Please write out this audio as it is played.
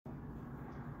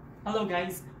Hello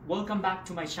guys, welcome back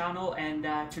to my channel, and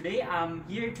today I'm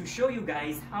here to show you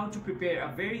guys how to prepare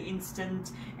a very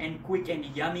instant and quick and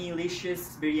yummy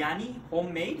delicious biryani,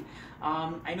 homemade.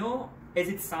 I know as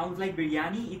it sounds like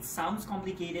biryani, it sounds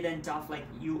complicated and tough, like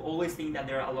you always think that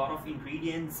there are a lot of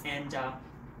ingredients and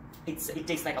it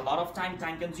takes like a lot of time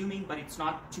consuming, but it's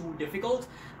not too difficult.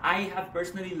 I have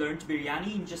personally learned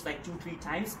biryani in just like 2-3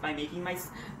 times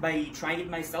by trying it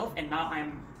myself, and now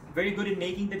I'm very good at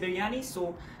making the biryani,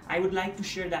 so I would like to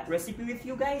share that recipe with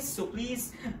you guys. So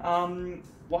please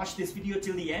watch this video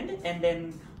till the end, and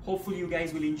then hopefully you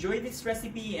guys will enjoy this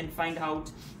recipe and find out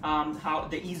how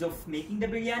the ease of making the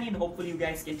biryani, and hopefully you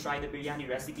guys can try the biryani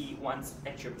recipe once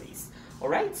at your place.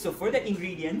 Alright, so for the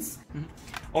ingredients,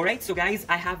 alright, so guys,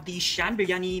 I have the Shan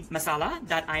biryani masala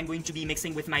that I'm going to be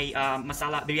mixing with my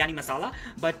biryani masala,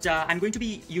 but I'm going to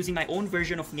be using my own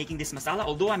version of making this masala.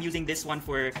 Although I'm using this one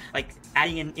for like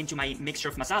adding into my mixture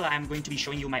of masala, I'm going to be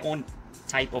showing you my own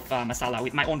type of masala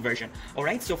with my own version.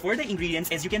 Alright, so for the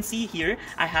ingredients, as you can see here,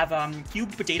 I have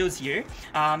cubed potatoes here,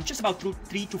 just about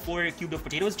 3 to 4 cubes of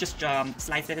potatoes, just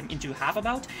slice them into half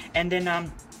about, and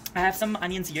then I have some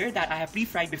onions here that I have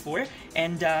pre-fried before,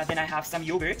 and then I have some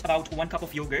yogurt, about 1 cup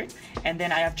of yogurt, and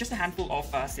then I have just a handful of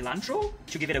cilantro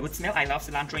to give it a good smell. I love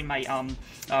cilantro in my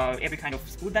every kind of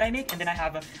food that I make. And then I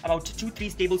have about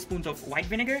 2-3 tablespoons of white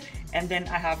vinegar, and then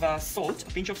I have salt,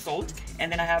 a pinch of salt, and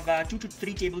then I have 2 to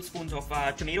 3 tablespoons of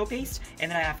tomato paste,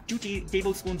 and then I have 2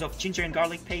 tablespoons of ginger and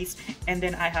garlic paste, and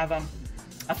then I have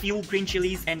a few green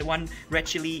chilies and 1 red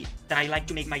chili that I like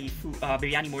to make my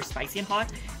biryani more spicy and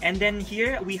hot. And then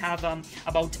here we have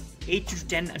about 8 to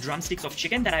 10 drumsticks of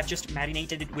chicken that I've just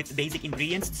marinated it with basic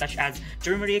ingredients such as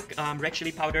turmeric, red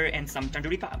chili powder, and some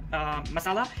tandoori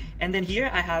masala. And then here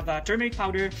I have turmeric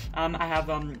powder, I have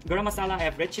garam masala, I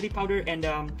have red chili powder, and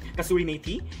kasuri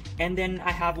methi. And then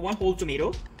I have 1 whole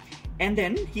tomato. And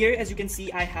then here, as you can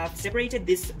see, I have separated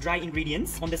this dry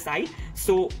ingredients on the side.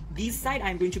 So this side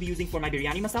I'm going to be using for my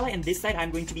biryani masala, and this side I'm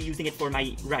going to be using it for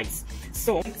my rice.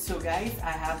 So guys,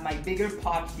 I have my bigger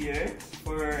pot here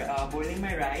for boiling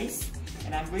my rice,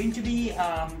 and I'm going to be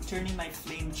turning my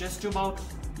flame just to about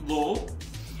low.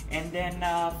 And then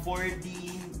for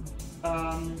the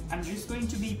I'm just going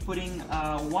to be putting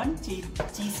 1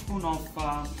 teaspoon of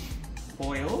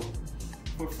oil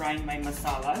for frying my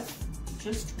masalas.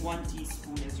 Just 1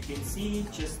 teaspoon, as you can see,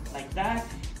 just like that,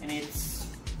 and it's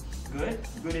good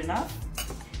enough.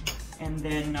 And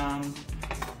then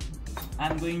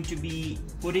I'm going to be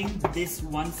putting this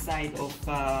one side of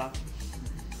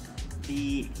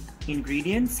the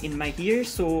ingredients in my here.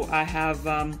 So I have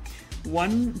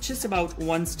just about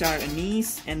 1 star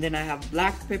anise, and then I have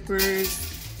black peppers,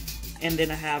 and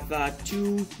then I have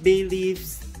 2 bay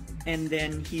leaves, and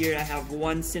then here I have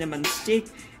 1 cinnamon stick,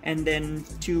 and then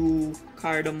 2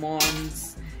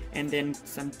 cardamoms, and then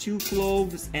some 2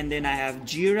 cloves, and then I have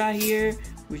jeera here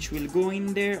which will go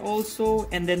in there also,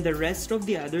 and then the rest of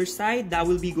the other side that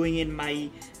will be going in my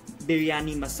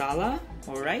biryani masala.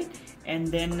 Alright, and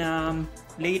then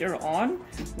later on,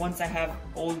 once I have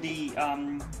all the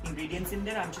ingredients in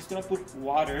there, I'm just gonna put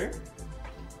water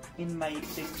in my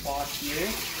big pot here.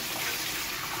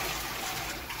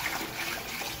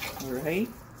 Alright,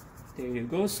 there you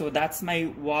go. So that's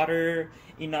my water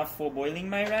enough for boiling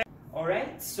my rice.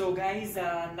 Alright, so guys,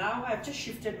 now I've just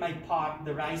shifted my pot,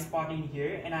 the rice pot in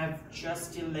here, and I've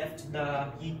just still left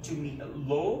the heat to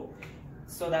low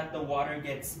so that the water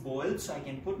gets boiled, so I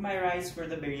can put my rice for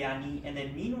the biryani. And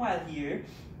then meanwhile here,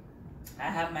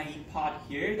 I have my pot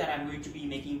here that I'm going to be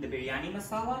making the biryani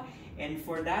masala, and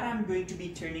for that I'm going to be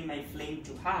turning my flame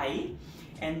to high,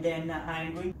 and then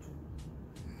I'm going to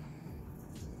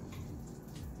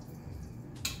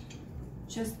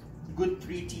just good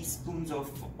 3 teaspoons of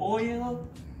oil,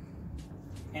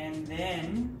 and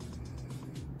then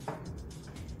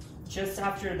just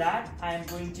after that I'm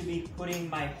going to be putting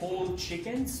my whole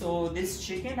chicken. So this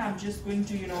chicken I'm just going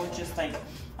to just like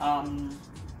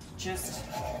just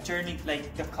turn it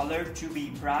like the color to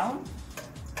be brown.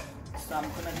 So I'm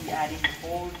gonna be adding the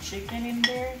whole chicken in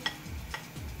there.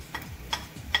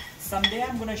 Someday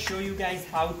I'm gonna show you guys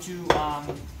how to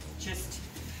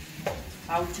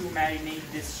how to marinate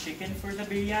this chicken for the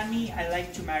biryani. I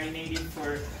like to marinate it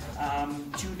for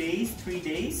 2 days, 3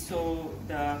 days, so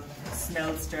the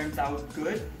smells turns out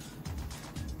good.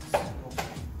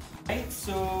 Right,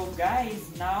 so guys,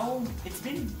 now it's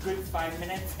been good 5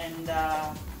 minutes, and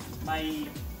my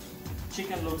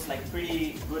chicken looks like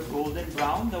pretty good golden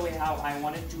brown, the way how I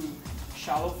wanted to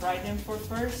shallow fry them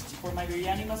first for my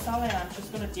biryani masala. And I'm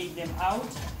just gonna take them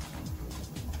out.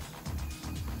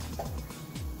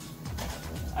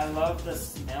 I love the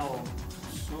smell,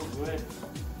 so good.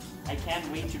 I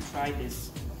can't wait to try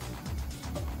this.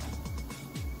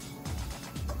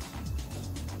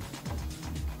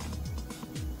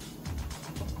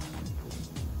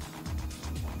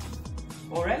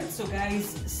 Alright, so guys,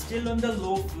 still on the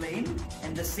low flame,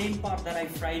 and the same pot that I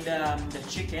fried the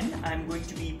chicken, I'm going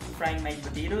to be frying my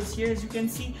potatoes here. As you can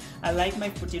see, I like my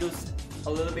potatoes a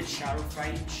little bit shallow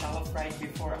fried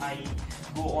before I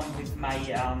go on with my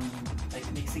like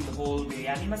mixing the whole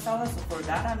biryani masala. So for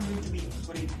that, I'm going to be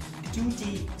putting 2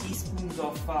 teaspoons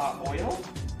of oil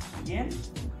again.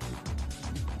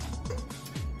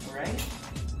 Alright,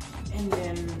 and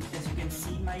then as you can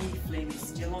see, my flame is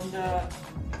still on the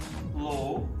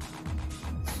low,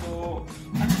 so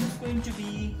I'm just going to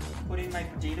be putting my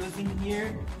potatoes in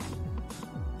here.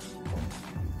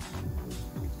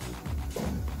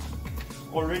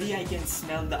 Already I can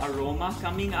smell the aroma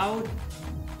coming out,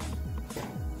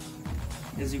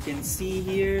 as you can see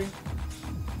here.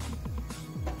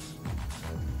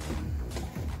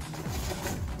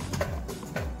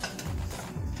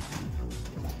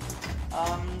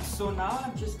 So now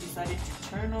I've just decided to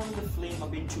turn on the flame a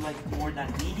bit to like more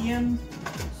than medium,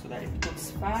 so that it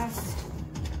cooks fast.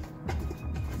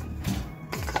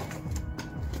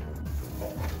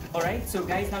 Alright, so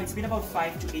guys, now it's been about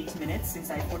 5 to 8 minutes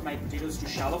since I put my potatoes to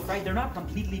shallow fry. They're not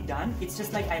completely done. It's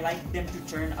just like I like them to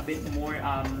turn a bit more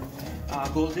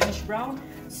goldenish brown,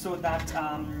 so that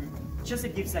just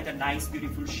it gives like a nice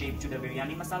beautiful shape to the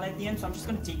biryani masala at the end. So I'm just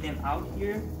going to take them out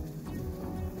here.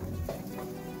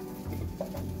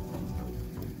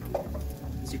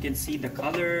 As you can see, the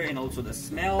color and also the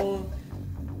smell,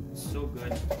 so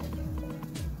good.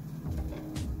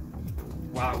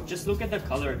 Wow, just look at the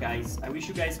color, guys. I wish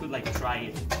you guys could like try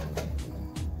it.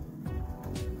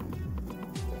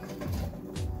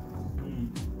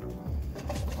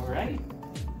 Alright.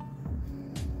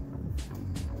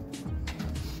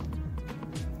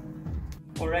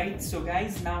 Alright, so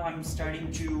guys, now I'm starting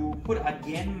to put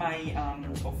again my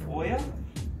of oil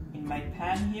in my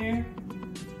pan here.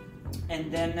 And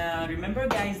then remember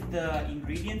guys, the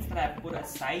ingredients that I put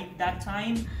aside that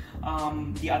time,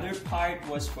 the other part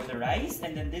was for the rice,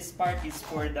 and then this part is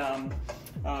for the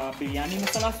biryani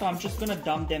masala. So I'm just gonna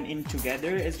dump them in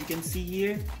together, as you can see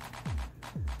here.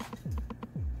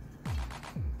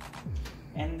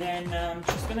 And then I'm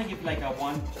just gonna give like a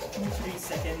 1, 2, 3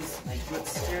 seconds like good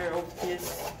stir of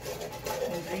this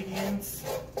ingredients,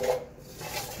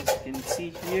 as you can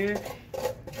see here.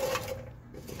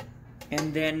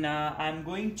 And then I'm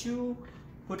going to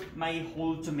put my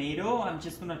whole tomato. I'm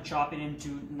just gonna chop it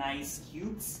into nice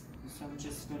cubes. So I'm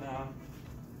just gonna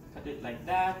cut it like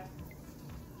that.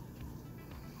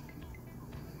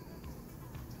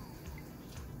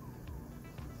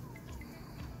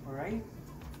 Alright.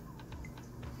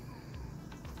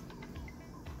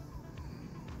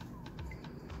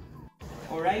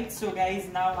 Alright, so guys,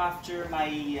 now after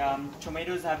my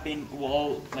tomatoes have been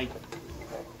well like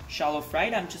shallow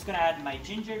fried, I'm just gonna add my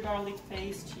ginger garlic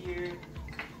paste here.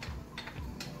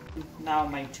 Now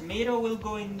my tomato will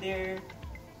go in there.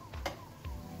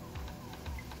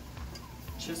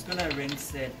 Just gonna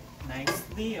rinse it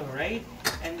nicely, alright?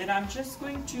 And then I'm just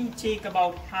going to take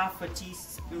about half a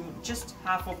teaspoon, just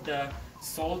half of the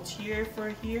salt here for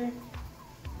here.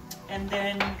 And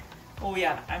then, oh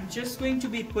yeah, I'm just going to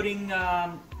be putting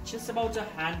just about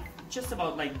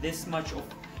like this much of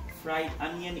fried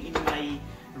onion in my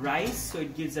rice, so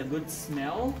it gives a good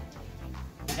smell.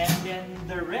 And then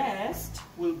the rest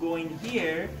will go in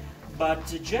here, but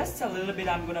just a little bit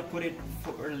I'm gonna put it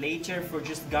for later for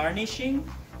just garnishing,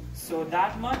 so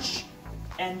that much.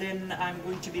 And then I'm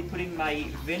going to be putting my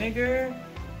vinegar,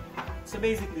 so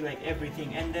basically like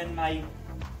everything. And then my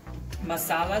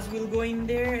masalas will go in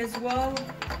there as well,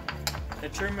 the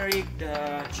turmeric,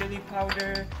 the chili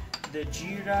powder, the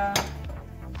jeera.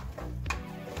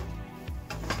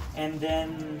 And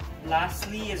then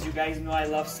lastly, as you guys know, I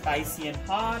love spicy and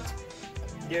hot.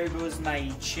 There goes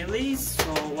my chilies.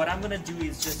 So what I'm gonna do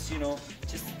is just, you know,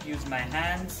 just use my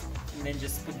hands and then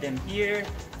just put them here.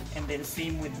 And then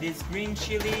same with these green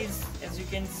chilies, as you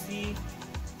can see.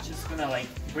 Just gonna like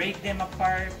break them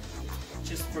apart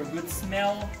just for good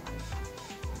smell.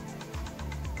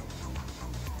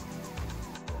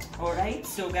 Alright,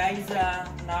 so guys,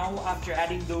 now after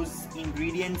adding those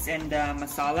ingredients and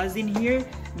masalas in here,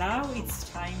 now it's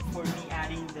time for me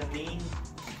adding the main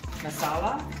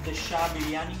masala, the Shah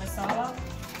Biryani masala.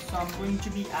 So I'm going to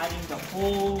be adding the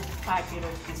whole packet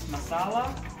of this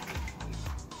masala.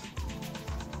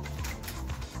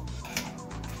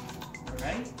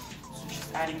 Alright, so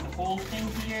just adding the whole thing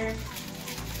here.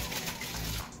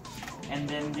 And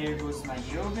then there goes my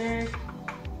yogurt.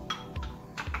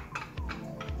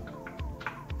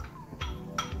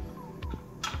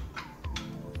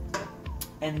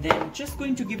 And then just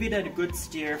going to give it a good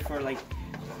stir for like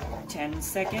 10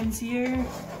 seconds here.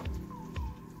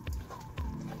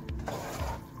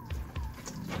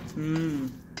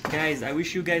 Guys, I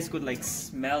wish you guys could like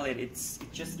smell it. It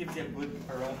just gives a good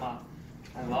aroma.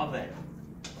 I love it.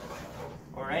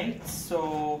 Alright,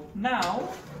 so now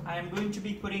I'm going to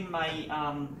be putting my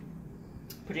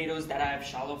potatoes that I have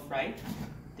shallow fried.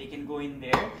 They can go in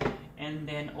there. And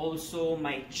then also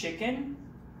my chicken.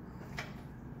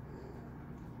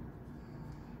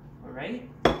 Alright.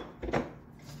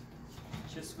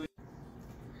 Just good.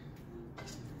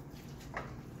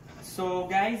 So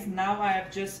guys, now I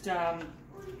have just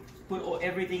put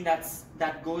everything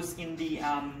that goes in the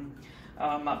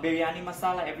biryani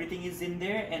masala. Everything is in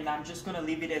there, and I'm just gonna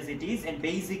leave it as it is. And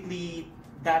basically,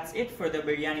 that's it for the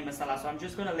biryani masala. So I'm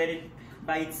just gonna let it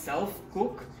by itself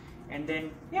cook, and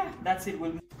then yeah, that's it.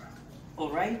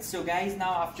 Alright, so guys,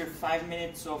 now after 5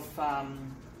 minutes of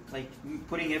like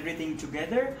putting everything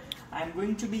together, I'm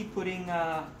going to be putting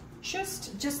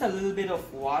just a little bit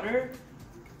of water,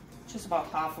 just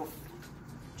about half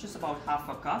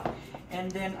a cup. And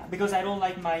then because I don't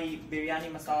like my biryani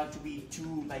masala to be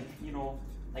too like, you know,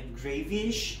 like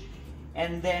gravyish.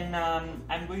 And then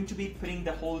I'm going to be putting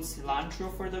the whole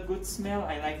cilantro for the good smell.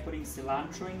 I like putting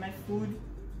cilantro in my food.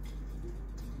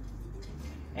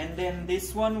 And then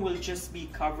this one will just be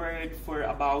covered for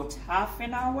about half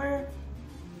an hour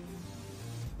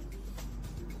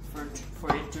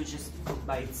for it to just cook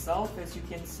by itself, as you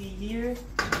can see here.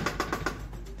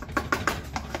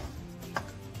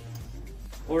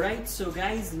 Alright, so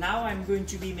guys, now I'm going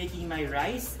to be making my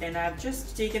rice, and I've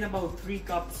just taken about 3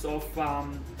 cups of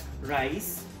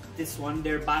rice. This one,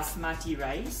 they're basmati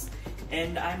rice,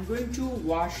 and I'm going to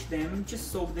wash them,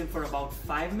 just soak them for about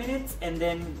 5 minutes, and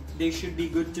then they should be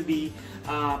good to be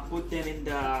put them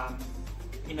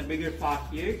in a bigger pot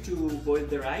here to boil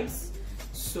the rice.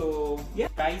 So yeah,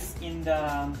 rice in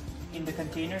the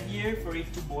container here for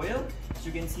it to boil. As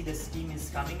you can see, the steam is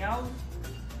coming out.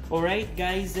 Alright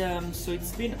guys, so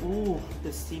it's been,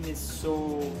 the steam is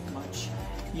so much.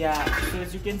 Yeah, so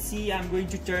as you can see, I'm going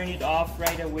to turn it off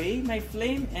right away, my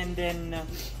flame, and then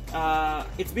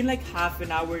it's been like half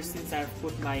an hour since I've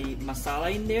put my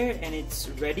masala in there, and it's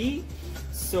ready.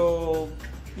 So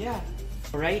yeah.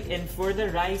 Alright, and for the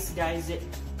rice guys,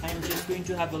 I'm just going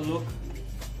to have a look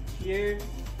here.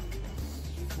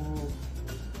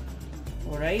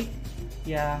 Alright,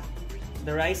 yeah.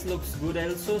 The rice looks good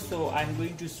also, so I'm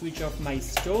going to switch off my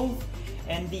stove,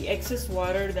 and the excess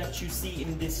water that you see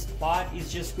in this pot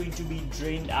is just going to be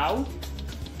drained out.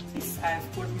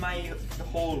 I've put the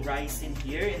whole rice in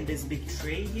here in this big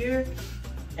tray here,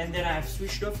 and then I've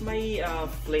switched off my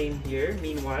flame here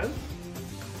meanwhile.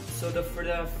 So for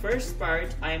the first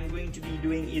part I'm going to be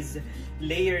doing is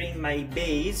layering my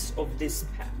base of this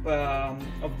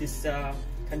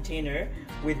container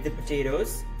with the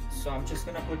potatoes. So I'm just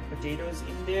gonna put potatoes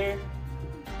in there.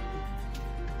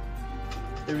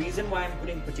 The reason why I'm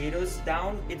putting potatoes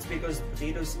down, it's because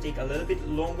potatoes take a little bit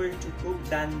longer to cook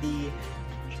than the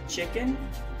chicken.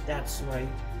 That's why.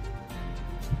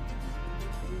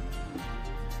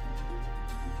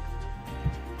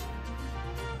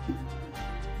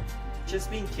 Just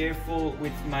being careful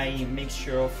with my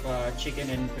mixture of chicken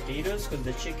and potatoes, because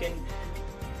the chicken,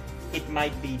 it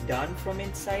might be done from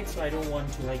inside, so I don't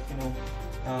want to, like, you know,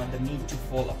 the meat to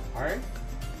fall apart.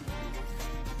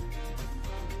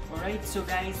 Alright, so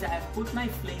guys, I've put my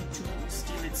flame to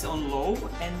still it's on low,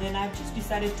 and then I've just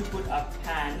decided to put a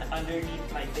pan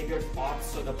underneath my bigger pot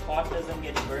so the pot doesn't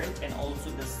get burnt, and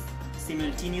also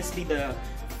simultaneously the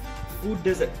food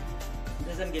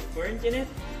doesn't get burnt in it.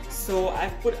 So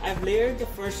I've layered the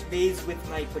first base with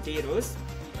my potatoes,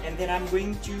 and then I'm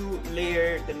going to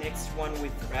layer the next one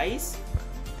with rice.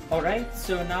 Alright,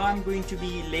 so now I'm going to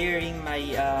be layering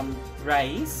my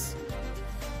rice.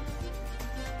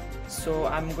 So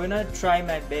I'm gonna try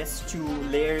my best to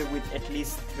layer with at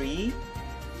least 3.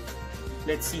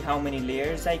 Let's see how many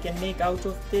layers I can make out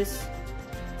of this.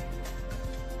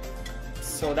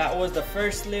 So that was the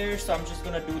first layer, so I'm just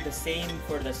gonna do the same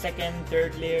for the second,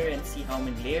 third layer and see how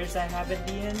many layers I have at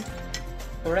the end.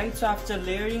 Alright, so after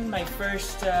layering my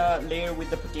first layer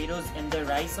with the potatoes and the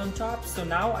rice on top, so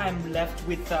now I'm left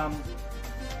with a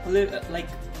little like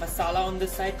masala on the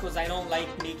side, because I don't like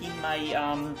making my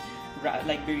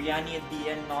like biryani at the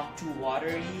end not too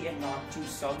watery and not too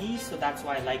soggy, so that's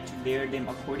why I like to layer them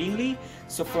accordingly.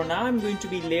 So for now I'm going to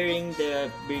be layering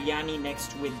the biryani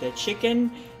next with the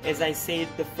chicken. As I said,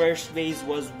 the first phase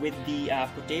was with the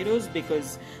potatoes,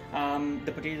 because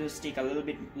the potatoes take a little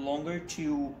bit longer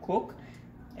to cook,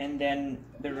 and then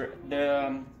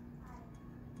the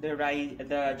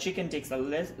the chicken takes a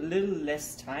little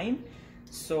less time.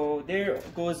 So there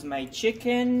goes my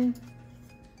chicken.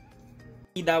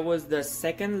 That was the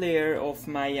second layer of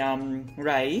my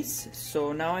rice.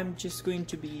 So now I'm just going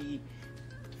to be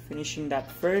finishing that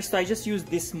first. So I just use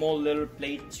this small little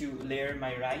plate to layer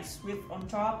my rice with on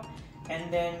top,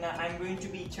 and then I'm going to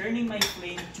be turning my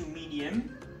flame to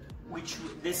medium, which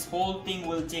this whole thing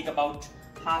will take about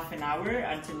half an hour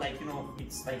until, like, you know,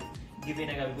 it's like giving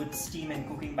it a good steam and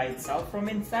cooking by itself from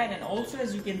inside. And also,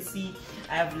 as you can see,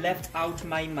 I have left out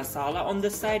my masala on the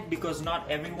side because not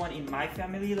everyone in my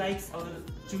family likes a little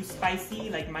too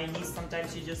spicy. Like my niece,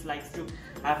 sometimes she just likes to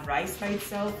have rice by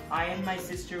itself. I and my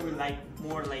sister will like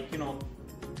more, like, you know,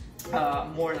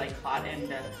 more like hot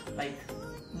and like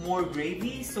more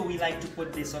gravy. So we like to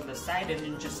put this on the side and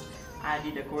then just add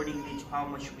it accordingly to how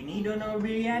much we need on our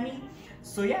biryani.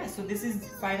 So yeah, so this is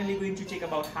finally going to take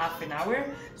about half an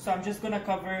hour. So I'm just gonna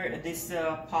cover this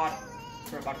pot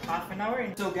for about half an hour.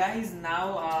 So guys,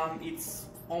 now it's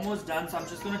almost done. So I'm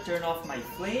just gonna turn off my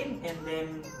flame, and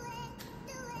then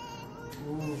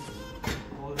ooh,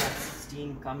 all that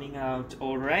steam coming out.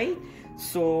 All right.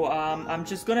 So I'm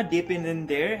just gonna dip it in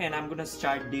there, and I'm gonna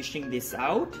start dishing this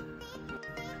out.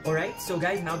 Alright, so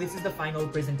guys, now this is the final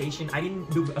presentation. I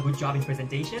didn't do a good job in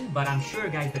presentation, but I'm sure,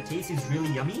 guys, the taste is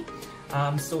really yummy.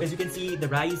 So as you can see, the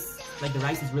rice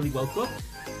is really well cooked.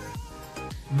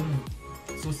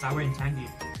 So sour and tangy.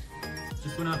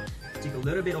 Just gonna take a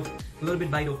little bit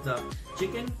bite of the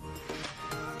chicken.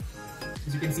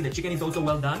 As you can see, the chicken is also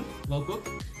well done, well cooked.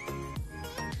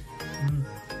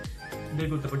 There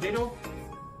goes the potato.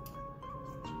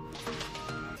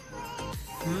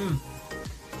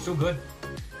 So good.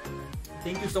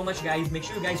 Thank you so much, guys. Make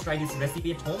sure you guys try this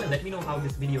recipe at home and let me know how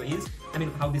this video is. I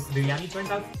mean, how this biryani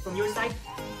turns out from your side.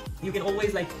 You can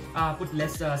always like put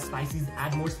less spices,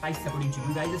 add more spices according to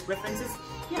you guys' preferences.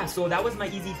 Yeah, so that was my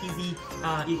easy peasy,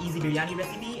 easy biryani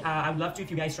recipe. I would love to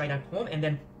if you guys try it at home. And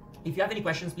then if you have any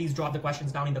questions, please drop the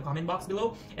questions down in the comment box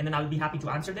below, and then I'll be happy to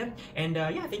answer them. And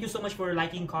yeah, thank you so much for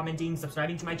liking, commenting,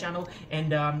 subscribing to my channel,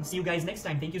 and see you guys next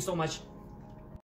time. Thank you so much.